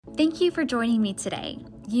Thank you for joining me today.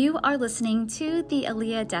 You are listening to the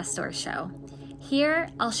Aaliyah Destor Show. Here,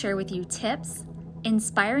 I'll share with you tips,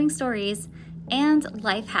 inspiring stories, and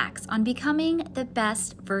life hacks on becoming the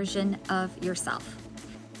best version of yourself.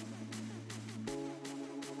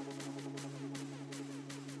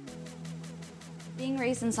 Being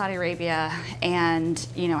raised in Saudi Arabia and,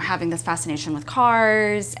 having this fascination with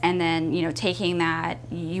cars and then, taking that,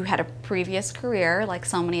 you had a previous career like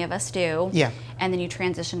so many of us do. Yeah. And then you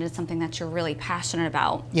transitioned to something that you're really passionate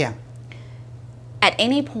about. Yeah. At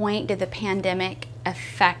any point, did the pandemic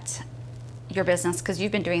affect your business? Because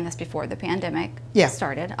you've been doing this before the pandemic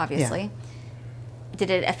started, obviously. Yeah. Did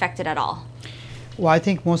it affect it at all? Well, I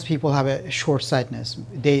think most people have a short-sightedness.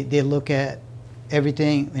 They look at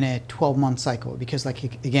everything in a 12-month cycle because,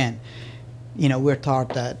 again, we're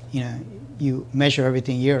taught that, you measure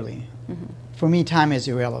everything yearly. Mm-hmm. For me, time is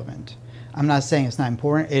irrelevant. I'm not saying it's not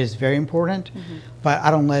important. It is very important, mm-hmm. but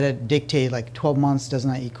I don't let it dictate, 12 months does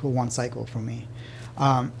not equal one cycle for me.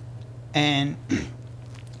 And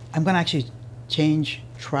I'm going to actually change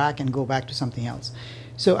track and go back to something else.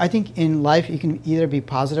 So I think in life, you can either be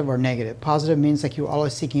positive or negative. Positive means you're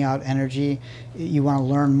always seeking out energy. You want to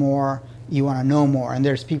learn more. You want to know more. And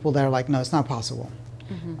there's people that are like, no, it's not possible.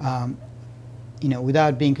 Mm-hmm.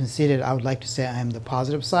 Without being conceited, I would like to say I am the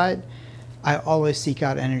positive side. I always seek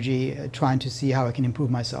out energy, trying to see how I can improve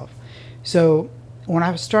myself. So when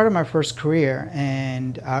I started my first career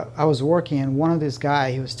and I was working, and one of this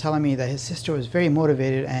guy, he was telling me that his sister was very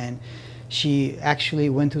motivated and she actually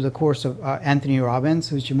went through the course of Anthony Robbins,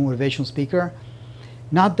 who's a motivational speaker.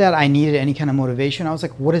 Not that I needed any kind of motivation. I was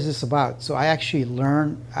like, what is this about? So I actually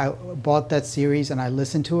learned, I bought that series and I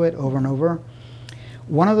listened to it over and over.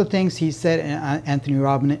 One of the things he said in Anthony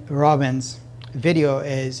Robbins' video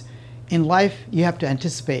is, in life, you have to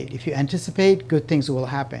anticipate. If you anticipate, good things will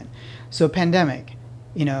happen. So pandemic,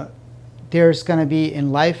 there's going to be,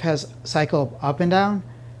 in life has cycle of up and down,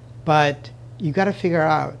 but you got to figure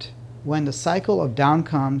out when the cycle of down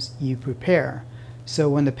comes, you prepare. So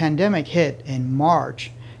when the pandemic hit in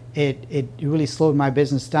March, it really slowed my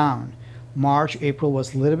business down. March, April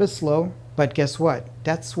was a little bit slow, but guess what?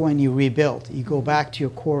 That's when you rebuild. You go back to your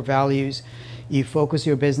core values, you focus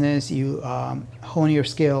your business, you hone your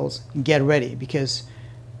skills, get ready, because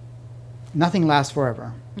nothing lasts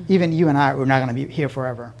forever. Mm-hmm. Even you and I, we're not going to be here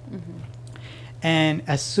forever. Mm-hmm. And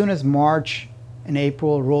as soon as March and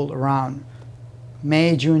April rolled around,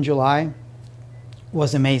 May, June, July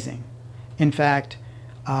was amazing. In fact,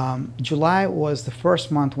 July was the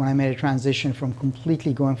first month when I made a transition from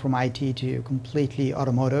completely going from IT to completely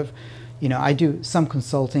automotive. I do some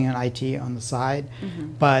consulting on IT on the side,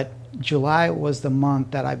 mm-hmm. but July was the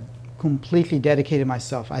month that I completely dedicated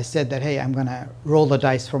myself. I said that, hey, I'm going to roll the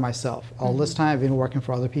dice for myself. All mm-hmm. this time I've been working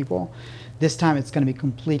for other people. This time it's going to be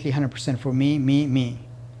completely 100% for me.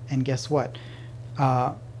 And guess what?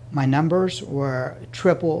 My numbers were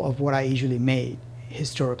triple of what I usually made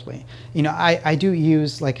historically. I do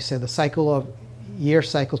use, like you said, the year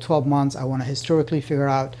cycle, 12 months. I want to historically figure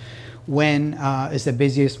out when is the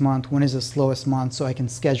busiest month, when is the slowest month, so I can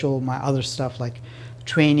schedule my other stuff like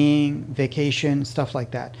training, vacation, stuff like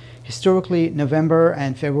that. Historically, November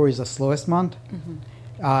and February is the slowest month.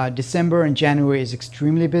 Mm-hmm. December and January is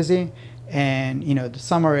extremely busy, and the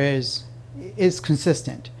summer is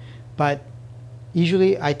consistent. But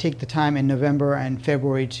usually I take the time in November and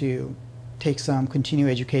February to take some continuing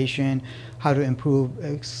education, how to improve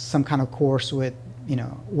some kind of course with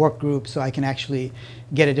work group, so I can actually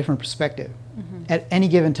get a different perspective. Mm-hmm. At any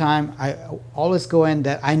given time, I always go in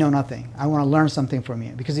that I know nothing. I want to learn something from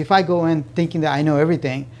you, because if I go in thinking that I know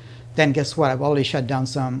everything, then guess what? I've already shut down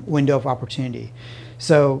some window of opportunity.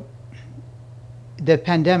 So the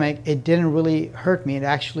pandemic, it didn't really hurt me. It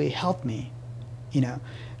actually helped me.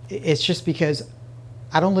 It's just because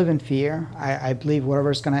I don't live in fear. I believe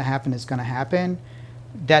whatever is going to happen is going to happen.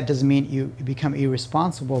 That doesn't mean you become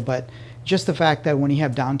irresponsible, but just the fact that when you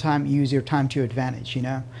have downtime, you use your time to your advantage,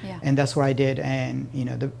 Yeah. And that's what I did,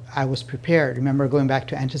 and I was prepared. Remember, going back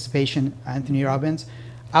to anticipation, Anthony Robbins,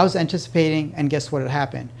 I was anticipating, and guess what had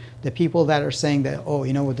happened? The people that are saying that,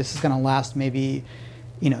 this is going to last maybe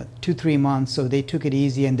 2-3 months, so they took it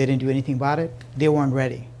easy and they didn't do anything about it, they weren't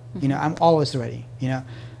ready. Mm-hmm. I'm always ready,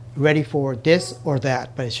 ready for this or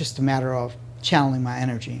that, but it's just a matter of channeling my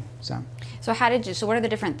energy. So what are the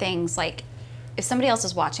different things, like if somebody else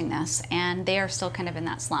is watching this and they are still kind of in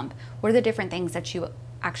that slump, what are the different things that you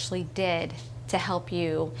actually did to help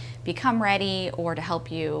you become ready or to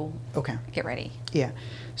help you get ready? Yeah.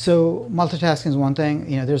 So multitasking is one thing.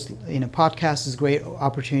 There's podcast is a great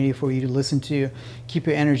opportunity for you to listen to, keep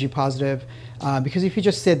your energy positive. Because if you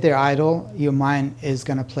just sit there idle, your mind is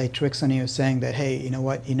going to play tricks on you, saying that, hey, you know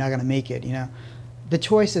what, you're not going to make it. The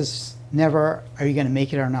choice is never are you going to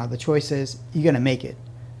make it or not. The choice is you're going to make it.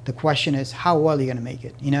 The question is how well you're going to make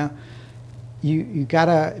it. You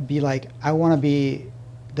gotta be like, I want to be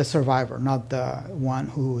the survivor, not the one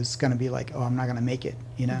who is going to be like, oh, I'm not going to make it.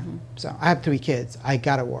 So I have 3 kids. I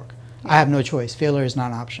gotta work. I have no choice. Failure is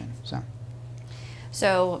not an option.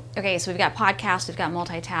 So we've got podcasts, we've got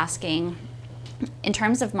multitasking. In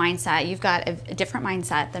terms of mindset, you've got a different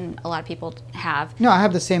mindset than a lot of people have. No, I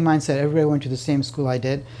have the same mindset. Everybody went to the same school I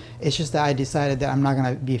did. It's just that I decided that I'm not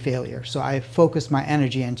going to be a failure. So I focus my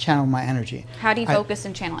energy and channel my energy. How do you focus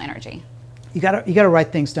and channel energy? You gotta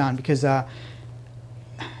write things down because I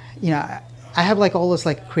have like all this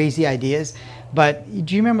like crazy ideas. But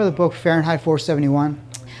do you remember the book Fahrenheit 471?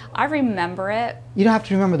 I remember it. You don't have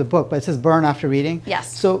to remember the book, but it says burn after reading.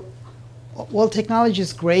 Yes. So, well, technology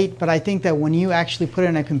is great, but I think that when you actually put it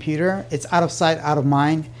in a computer, it's out of sight, out of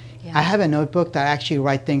mind. Yeah. I have a notebook that I actually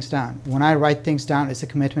write things down. When I write things down, it's a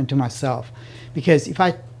commitment to myself. Because if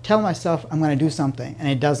I tell myself I'm going to do something and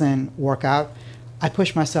it doesn't work out, I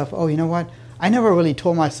push myself, oh, you know what? I never really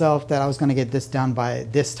told myself that I was going to get this done by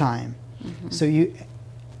this time. Mm-hmm. So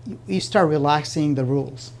you start relaxing the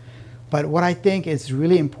rules. But what I think is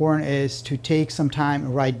really important is to take some time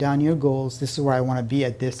and write down your goals. This is where I want to be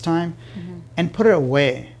at this time, and put it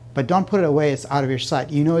away. But don't put it away. It's out of your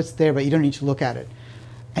sight. You know it's there, but you don't need to look at it.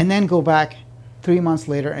 And then go back 3 months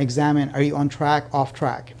later and examine, are you on track, off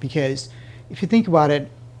track? Because if you think about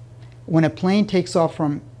it, when a plane takes off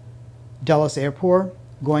from Dulles Airport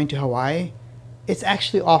going to Hawaii, it's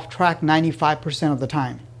actually off track 95% of the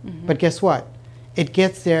time. Mm-hmm. But guess what? It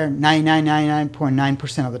gets there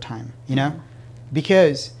 99.9% of the time,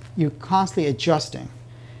 because you're constantly adjusting.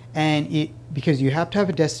 And because you have to have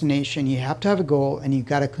a destination, you have to have a goal, and you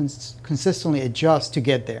got to consistently adjust to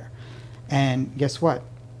get there. And guess what?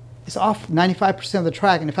 It's off 95% of the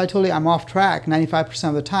track. And if I told you I'm off track 95%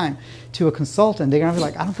 of the time to a consultant, they're going to be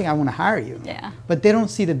like, I don't think I want to hire you. Yeah. But they don't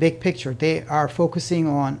see the big picture. They are focusing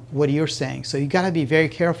on what you're saying. So you got to be very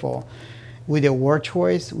careful with your word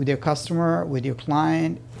choice, with your customer, with your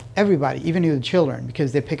client, everybody, even your children,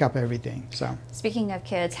 because they pick up everything. So, speaking of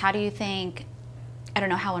kids, how do you think, I don't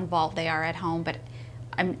know how involved they are at home, but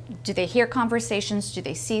do they hear conversations? Do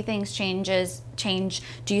they see things change?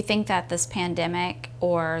 Do you think that this pandemic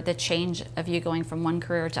or the change of you going from one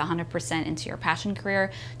career to 100% into your passion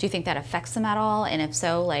career, do you think that affects them at all? And if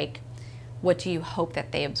so, what do you hope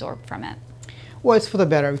that they absorb from it? Well, it's for the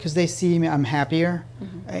better because they see me, I'm happier.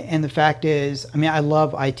 Mm-hmm. And the fact is, I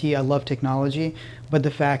love IT, I love technology, but the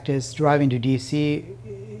fact is driving to DC,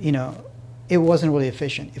 it wasn't really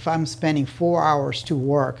efficient. If I'm spending 4 hours to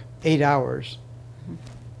work, 8 hours,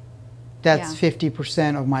 that's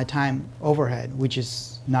 50% of my time overhead, which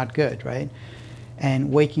is not good, right?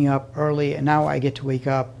 And waking up early, and now I get to wake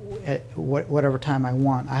up at whatever time I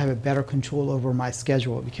want. I have a better control over my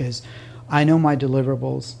schedule because I know my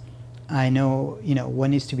deliverables. I know, what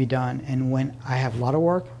needs to be done. And when I have a lot of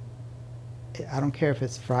work, I don't care if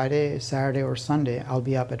it's Friday, Saturday, or Sunday, I'll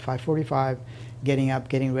be up at 5:45, getting up,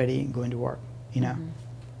 getting ready, and going to work, Mm-hmm.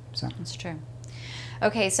 So. That's true.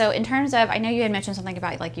 Okay, so in terms of, I know you had mentioned something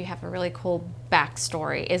about you have a really cool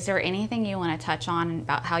backstory. Is there anything you want to touch on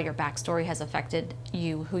about how your backstory has affected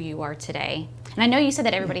you, who you are today? And I know you said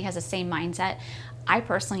that everybody has the same mindset. I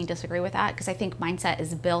personally disagree with that because I think mindset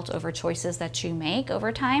is built over choices that you make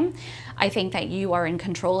over time. I think that you are in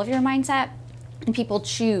control of your mindset, and people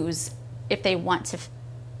choose if they want to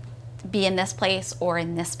be in this place or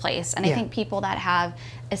in this place. And I think people that have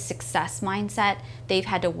a success mindset, they've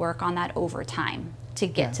had to work on that over time to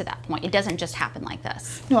get to that point. It doesn't just happen like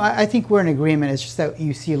this. No, I think we're in agreement. It's just that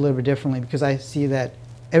you see a little bit differently because I see that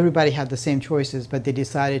everybody had the same choices, but they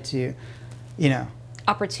decided to,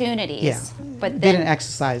 opportunities. But they didn't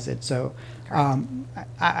exercise it. So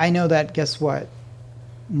I know that, guess what?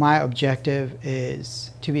 My objective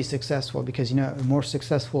is to be successful because, the more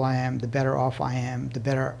successful I am, the better off I am, the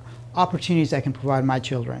better opportunities I can provide my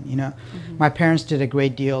children. Mm-hmm. My parents did a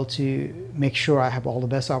great deal to make sure I have all the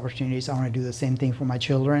best opportunities. I want to do the same thing for my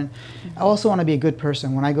children. Mm-hmm. I also want to be a good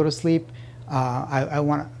person. When I go to sleep, I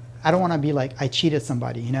don't want to be like I cheated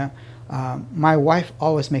somebody. My wife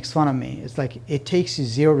always makes fun of me. It's like it takes you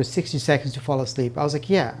 0 to 60 seconds to fall asleep. I was like,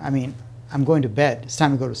 I'm going to bed. It's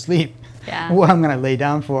time to go to sleep. Yeah. Well, I'm going to lay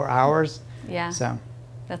down for hours. Yeah. So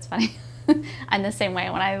that's funny. I'm the same way.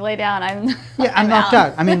 When I lay down, I'm I'm knocked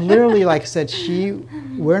out. I mean, literally, like I said,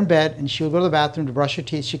 we're in bed and she'll go to the bathroom to brush her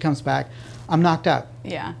teeth. She comes back. I'm knocked out.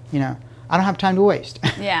 Yeah. You know, I don't have time to waste.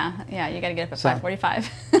 Yeah. You got to get up at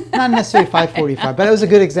 5:45. Not necessarily 5:45, but it was a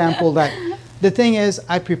good example that the thing is,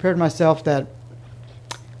 I prepared myself that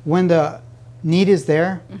when the need is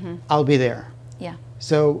there, I'll be there. Yeah.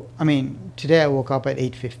 So, I mean, today I woke up at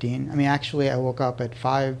 8:15. I mean, actually, I woke up at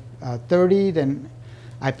 5:30, then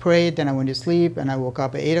I prayed, then I went to sleep, and I woke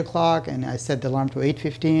up at 8 o'clock, and I set the alarm to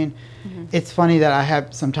 8:15. It's funny that I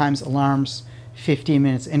have sometimes alarms 15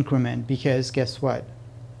 minutes increment, because guess what?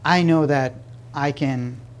 I know that I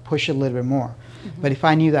can push a little bit more. But if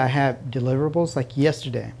I knew that I have deliverables, like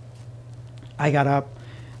yesterday, I got up,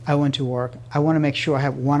 I went to work. I want to make sure I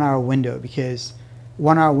have 1 hour window, because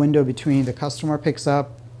 1 hour window between the customer picks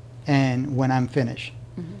up and when I'm finished.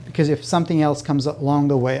 Because if something else comes along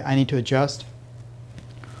the way, I need to adjust.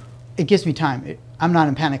 It gives me time. I'm not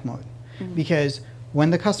in panic mode, because when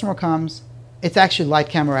the customer comes, it's actually light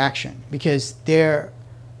camera action, because they're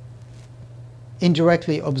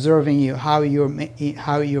indirectly observing you, how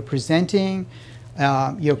you're presenting,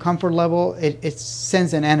 your comfort level. It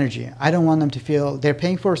sends an energy. I don't want them to feel they're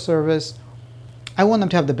paying for a service. I want them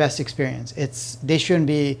to have the best experience. They shouldn't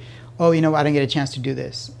be, oh, you know, I didn't get a chance to do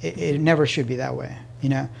this. It never should be that way. You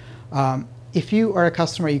know, if you are a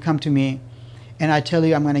customer, you come to me, and I tell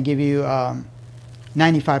you I'm going to give you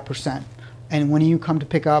 95%, and when you come to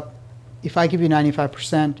pick up, if I give you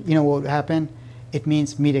 95%, you know what would happen? It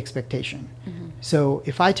means meet expectation. So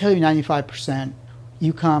if I tell you 95%,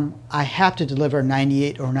 you come, I have to deliver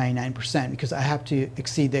 98 or 99%, because I have to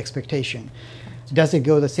exceed the expectation. Does it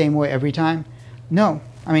go the same way every time? No.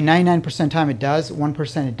 I mean, 99% time it does,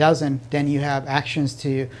 1% it doesn't. Then you have actions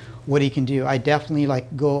to what you can do. I definitely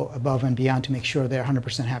like go above and beyond to make sure they're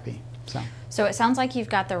 100% happy. So it sounds like you've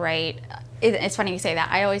got the right, it's funny you say that.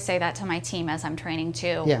 I always say that to my team as I'm training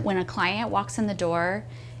too. Yeah. When a client walks in the door,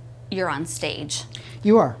 you're on stage.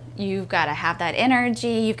 You are. You've got to have that energy.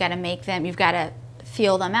 You've got to make them, you've got to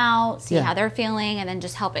feel them out, see how they're feeling, and then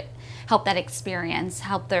just help that experience,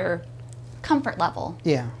 help their comfort level.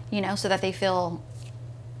 Yeah. You know, so that they feel,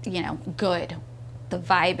 you know, good. The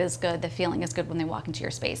vibe is good. The feeling is good when they walk into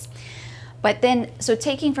your space. But then, so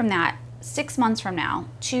taking from that, 6 months from now,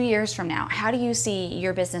 2 years from now, how do you see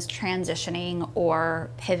your business transitioning or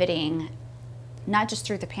pivoting, not just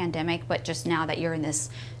through the pandemic, but just now that you're in this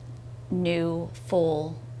new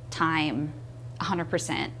full-time,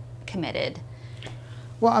 100% committed?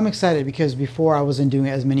 Well, I'm excited, because before I wasn't doing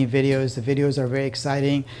as many videos. The videos are very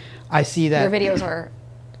exciting. I see that your videos are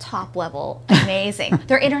top level, amazing.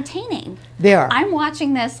 They're entertaining. They are. I'm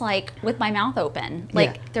watching this like with my mouth open.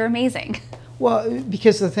 Like they're amazing. Well,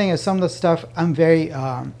 because the thing is, some of the stuff, I'm very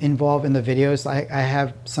involved in the videos. I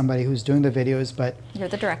have somebody who's doing the videos, but You're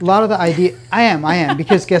the director. A lot of the idea, I am,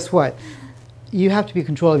 because guess what? You have to be in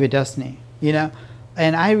control of your destiny, you know?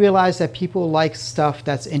 And I realize that people like stuff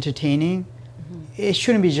that's entertaining. It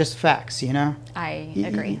shouldn't be just facts, you know? I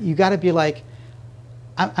agree. You got to be like,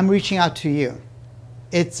 I'm reaching out to you.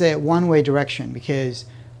 It's a one-way direction, because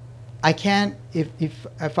I can't,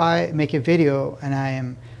 if I make a video and I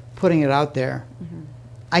am putting it out there,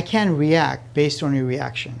 I can react based on your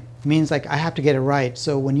reaction. It means like I have to get it right.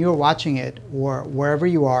 So when you're watching it, or wherever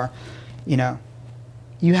you are, you know,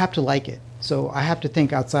 you have to like it. So I have to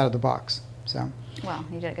think outside of the box. So. Well,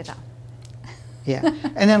 you did a good job. Yeah.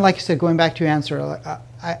 And then, like I said, going back to your answer,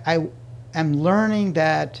 I am learning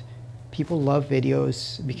that people love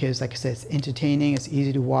videos, because, like I said, it's entertaining, it's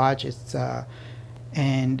easy to watch,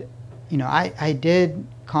 and you know, I did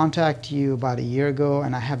contact you about a year ago,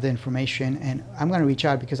 and I have the information, and I'm going to reach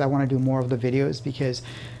out, because I want to do more of the videos, because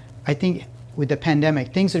I think with the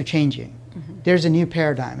pandemic, things are changing. There's a new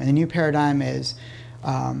paradigm, and the new paradigm is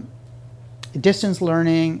distance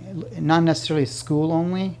learning, not necessarily school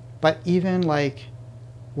only, but even like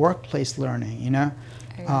workplace learning, you know?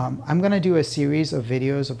 I'm going to do a series of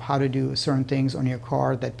videos of how to do certain things on your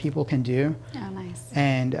car that people can do. Oh, nice.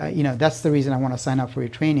 And, you know, that's the reason I want to sign up for your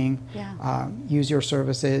training. Yeah. Use your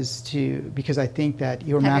services because I think that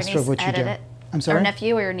you're a master of what you do. It. I'm sorry? Or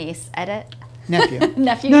nephew or your niece edit? Nephew.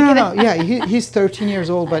 Nephew? No. Yeah, he's 13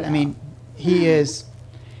 years old, but I mean, he's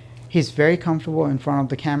very comfortable in front of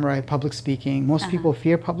the camera, public speaking. Most people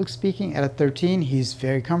fear public speaking. At 13, he's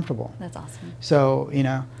very comfortable. That's awesome. So, you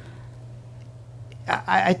know,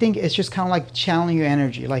 I think it's just kind of like channeling your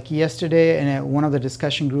energy. Like yesterday in one of the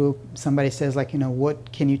discussion group, somebody says like, you know,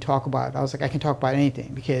 what can you talk about? I was like, I can talk about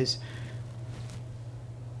anything, because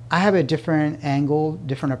I have a different angle,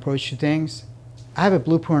 different approach to things. I have a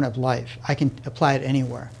blueprint of life. I can apply it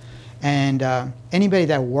anywhere. And anybody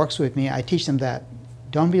that works with me, I teach them that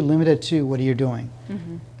don't be limited to what you're doing.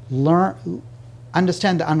 Learn,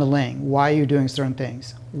 understand the underlying, why you're doing certain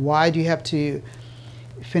things. Why do you have to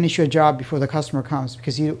finish your job before the customer comes?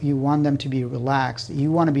 Because you want them to be relaxed.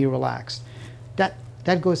 You want to be relaxed.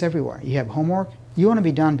 That goes everywhere. You have homework, you want to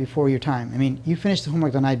be done before your time. I mean, you finish the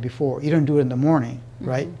homework the night before. You don't do it in the morning,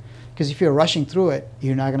 right? Because if you're rushing through it,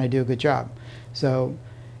 you're not going to do a good job. So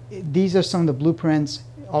these are some of the blueprints.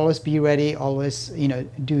 Always be ready. Always,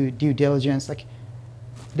 do due diligence. Like,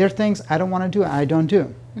 there are things I don't want to do and I don't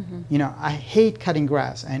do. I hate cutting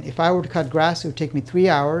grass. And if I were to cut grass, it would take me 3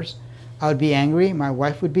 hours. I would be angry. My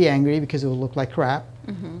wife would be angry because it would look like crap.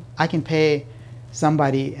 I can pay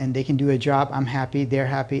somebody and they can do a job. I'm happy. They're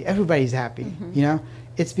happy. Everybody's happy.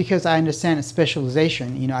 It's because I understand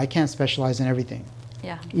specialization. I can't specialize in everything.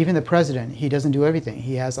 Yeah. Even the president, he doesn't do everything.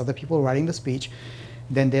 He has other people writing the speech.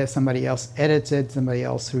 Then there's somebody else edits it, somebody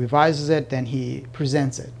else revises it, then he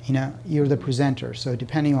presents it. You're the presenter. So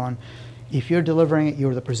depending on if you're delivering it,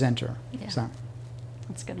 you're the presenter. Yeah. So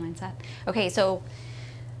that's a good mindset. Okay, so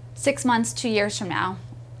 6 months, 2 years from now,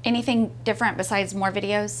 anything different besides more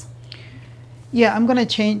videos? Yeah, I'm going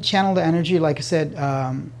to channel the energy. Like I said,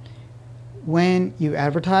 when you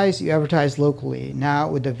advertise locally. Now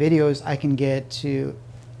with the videos, I can get to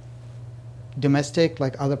domestic,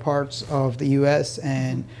 like other parts of the U.S.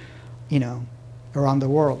 and, around the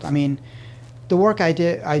world. I mean, the work I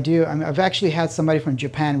do, I've actually had somebody from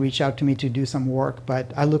Japan reach out to me to do some work,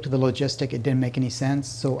 but I looked at the logistic, it didn't make any sense.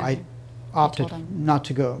 So I opted not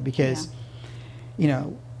to go because,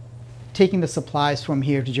 taking the supplies from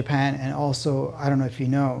here to Japan, and also, I don't know if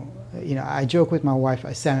I joke with my wife,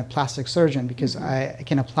 I say I'm a plastic surgeon because I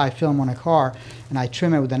can apply film on a car and I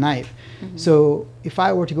trim it with a knife. So if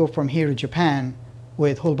I were to go from here to Japan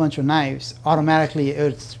with a whole bunch of knives, automatically it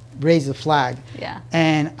would raise a flag. Yeah.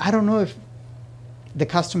 And I don't know if the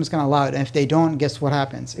customer's going to allow it. And if they don't, guess what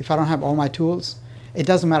happens? If I don't have all my tools, it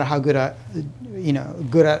doesn't matter how good I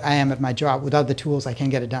am at my job. Without the tools, I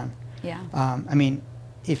can't get it done. Yeah. I mean,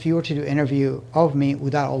 if you were to do an interview of me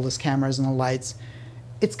without all those cameras and the lights,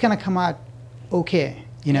 it's going to come out okay,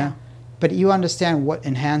 Yeah. But you understand what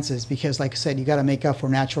enhances, because like I said, you got to make up for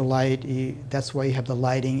natural light. That's why you have the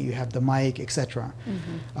lighting, you have the mic, etc.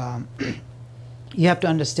 You have to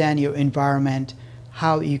understand your environment,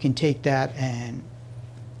 how you can take that and,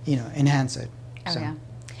 enhance it. Oh, yeah.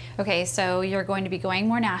 Okay, so you're going to be going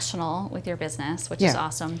more national with your business, which is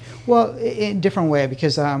awesome. Well, in a different way,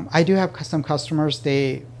 because I do have some customers.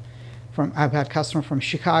 I've had customers from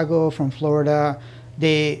Chicago, from Florida.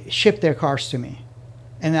 They ship their cars to me,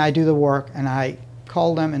 and then I do the work, and I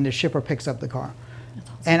call them, and the shipper picks up the car. That's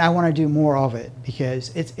awesome. And I want to do more of it because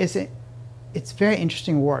it's very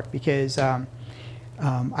interesting work. Because I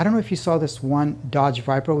don't know if you saw this one Dodge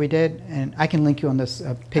Viper we did, and I can link you on this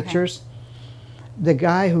pictures. Okay. The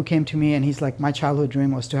guy who came to me and he's like, my childhood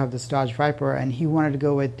dream was to have this Dodge Viper, and he wanted to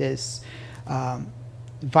go with this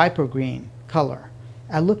Viper green color.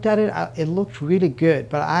 I looked at it, it looked really good,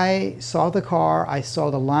 but I saw the car, I saw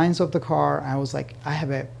the lines of the car, and I was like, I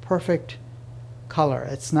have a perfect color.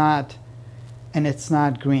 It's not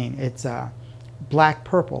green, it's black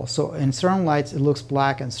purple. So in certain lights it looks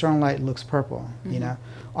black, and certain light it looks purple.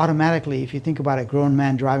 Automatically, if you think about a grown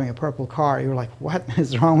man driving a purple car, you're like, what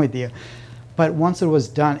is wrong with you? But once it was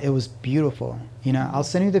done, it was beautiful. I'll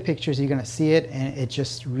send you the pictures, you're gonna see it, and it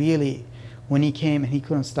just really, when he came and he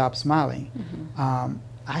couldn't stop smiling.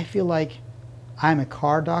 I feel like I'm a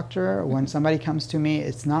car doctor. When somebody comes to me,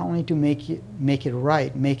 it's not only to make it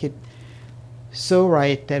right, make it so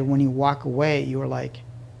right that when you walk away, you're like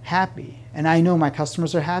happy. And I know my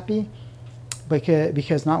customers are happy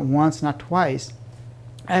because not once, not twice,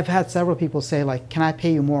 I've had several people say like, can I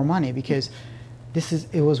pay you more money? Because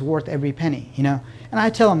it was worth every penny, And I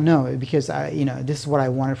tell them no, because this is what I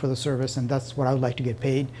wanted for the service, and that's what I would like to get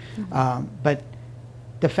paid. But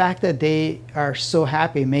the fact that they are so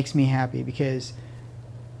happy makes me happy, because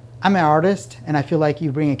I'm an artist, and I feel like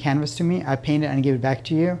you bring a canvas to me, I paint it and give it back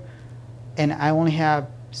to you, and I only have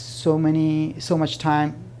so much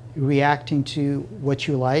time reacting to what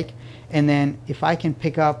you like, and then if I can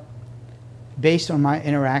pick up based on my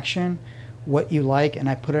interaction what you like, and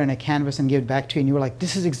I put it in a canvas and give it back to you, and you were like,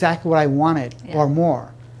 this is exactly what I wanted, or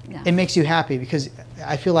more. It makes you happy, because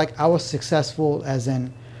I feel like I was successful as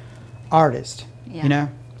an artist.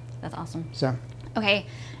 That's awesome. So okay,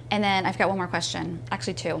 and then I've got one more question,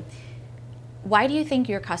 actually two. Why do you think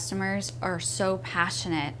your customers are so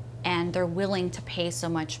passionate and they're willing to pay so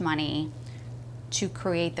much money to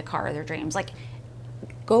create the car of their dreams? Like,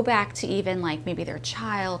 go back to even like maybe their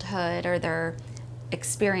childhood or their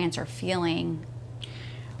experience or feeling.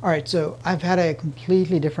 All right, so I've had a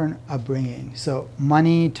completely different upbringing. So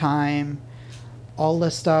money, time, all the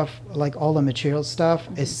stuff, like all the material stuff,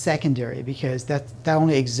 is secondary because that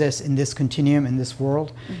only exists in this continuum, in this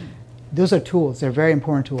world. Those are tools. They're a very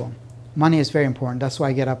important tool. Money is very important. That's why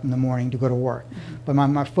I get up in the morning to go to work. But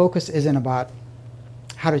my focus isn't about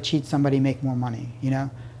how to cheat somebody, make more money, you know?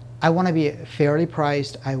 I want to be fairly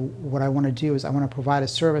priced. What I want to do is I want to provide a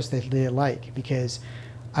service that they like, because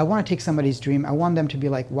I want to take somebody's dream. I want them to be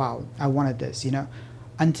like, wow, I wanted this, you know?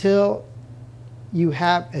 Until you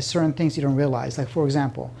have a certain things you don't realize. Like, for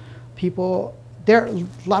example, there are a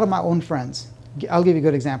lot of my own friends. I'll give you a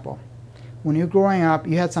good example. When you're growing up,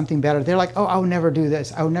 you had something better. They're like, oh, I would never do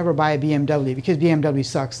this. I would never buy a BMW because BMW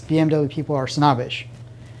sucks. BMW people are snobbish.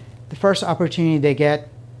 The first opportunity they get,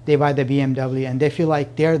 they buy the BMW, and they feel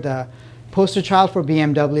like they're the poster child for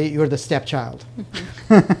BMW. You're the stepchild.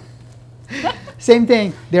 Same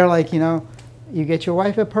thing. They're like, you know, you get your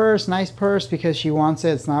wife a purse, nice purse, because she wants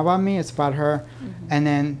it. It's not about me, it's about her. And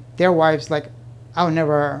then their wife's like, I would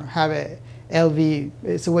never have a LV.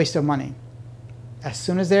 It's a waste of money. As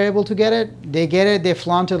soon as they're able to get it, they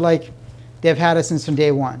flaunt it like they've had it since from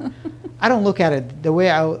day one. I don't look at it the way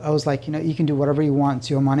I was like, you know, you can do whatever you want, it's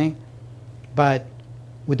your money. But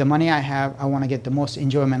with the money I have, I want to get the most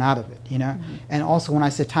enjoyment out of it, you know? And also when I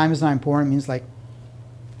say time is not important, it means like,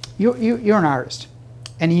 you're an artist,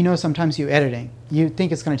 and you know sometimes you're editing. You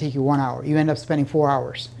think it's going to take you 1 hour. You end up spending 4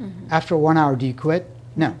 hours. After 1 hour, do you quit?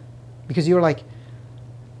 No. Because you're like,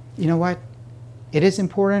 you know what? It is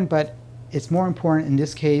important, but it's more important in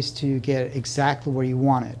this case to get exactly where you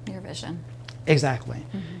want it. Your vision. Exactly.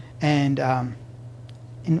 And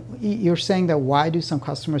you're saying that why do some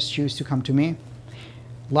customers choose to come to me?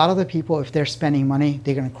 A lot of the people, if they're spending money,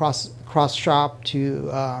 they're going to cross shop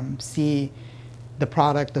to see the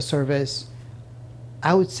product, the service.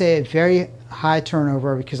 I would say a very high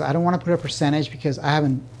turnover, because I don't want to put a percentage because I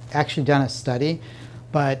haven't actually done a study,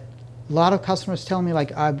 but a lot of customers tell me,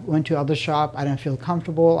 like, I went to other shop, I don't feel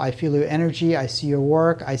comfortable, I feel your energy, I see your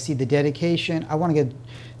work, I see the dedication, I want to get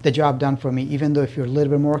the job done for me, even though if you're a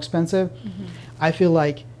little bit more expensive. I feel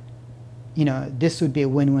like, you know, this would be a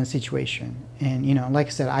win-win situation. And, you know, like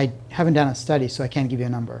I said, I haven't done a study, so I can't give you a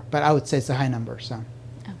number, but I would say it's a high number, so.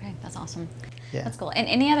 Okay, that's awesome. Yeah. That's cool. And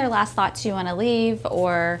any other last thoughts you want to leave,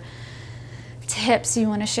 or tips you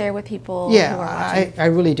want to share with people who are watching? I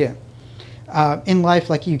really do. In life,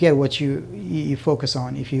 like, you get what you focus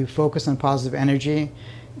on. If you focus on positive energy,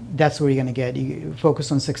 that's where you're going to get. You focus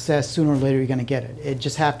on success, sooner or later you're going to get it. It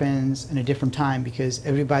just happens in a different time, because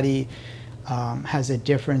everybody has a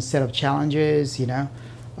different set of challenges, you know.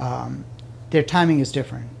 Their timing is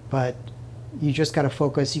different, but you just got to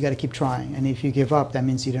focus, you got to keep trying. And if you give up, that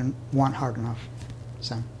means you didn't want hard enough.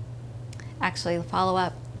 So, actually, follow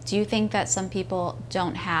up. Do you think that some people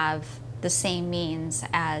don't have the same means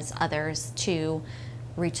as others to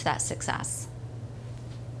reach that success?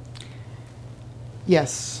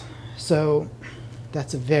 Yes. So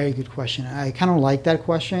that's a very good question. I kind of like that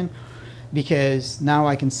question, because now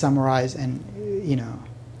I can summarize and, you know,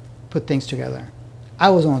 put things together. I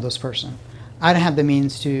was one of those person. I didn't have the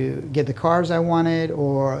means to get the cars I wanted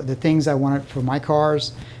or the things I wanted for my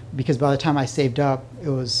cars, because by the time I saved up, it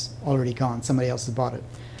was already gone. Somebody else had bought it.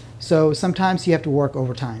 So sometimes you have to work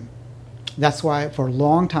overtime. That's why for a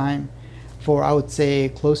long time, for I would say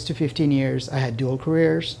close to 15 years, I had dual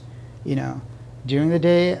careers. You know, during the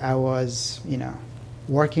day I was, you know,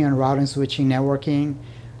 working on routing, switching, networking.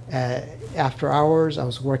 After hours, I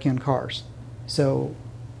was working on cars. So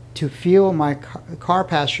to fuel my car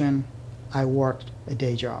passion, I worked a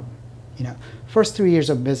day job. You know, first 3 years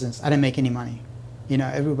of business, I didn't make any money. You know,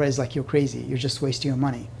 everybody's like, you're crazy, you're just wasting your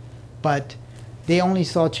money. But they only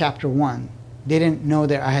saw chapter 1. They didn't know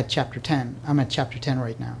that I had chapter 10. I'm at chapter 10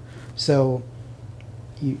 right now. So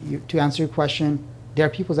to answer your question, there are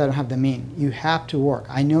people that don't have the means. You have to work.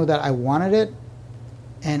 I know that I wanted it,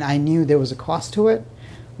 and I knew there was a cost to it,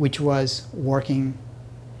 which was working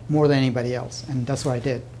more than anybody else. And that's what I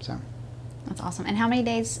did. So that's awesome. And how many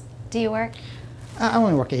days do you work? I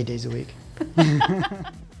only work 8 days a week.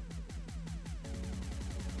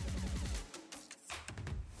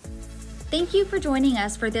 Thank you for joining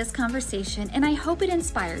us for this conversation, and I hope it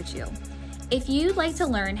inspired you. If you'd like to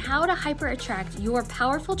learn how to hyper-attract your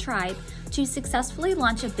powerful tribe to successfully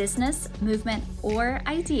launch a business, movement, or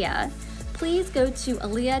idea, please go to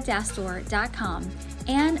aliyah-store.com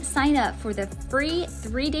and sign up for the free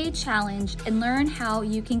 3-day challenge and learn how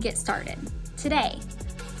you can get started today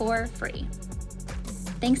for free.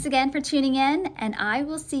 Thanks again for tuning in, and I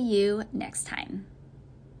will see you next time.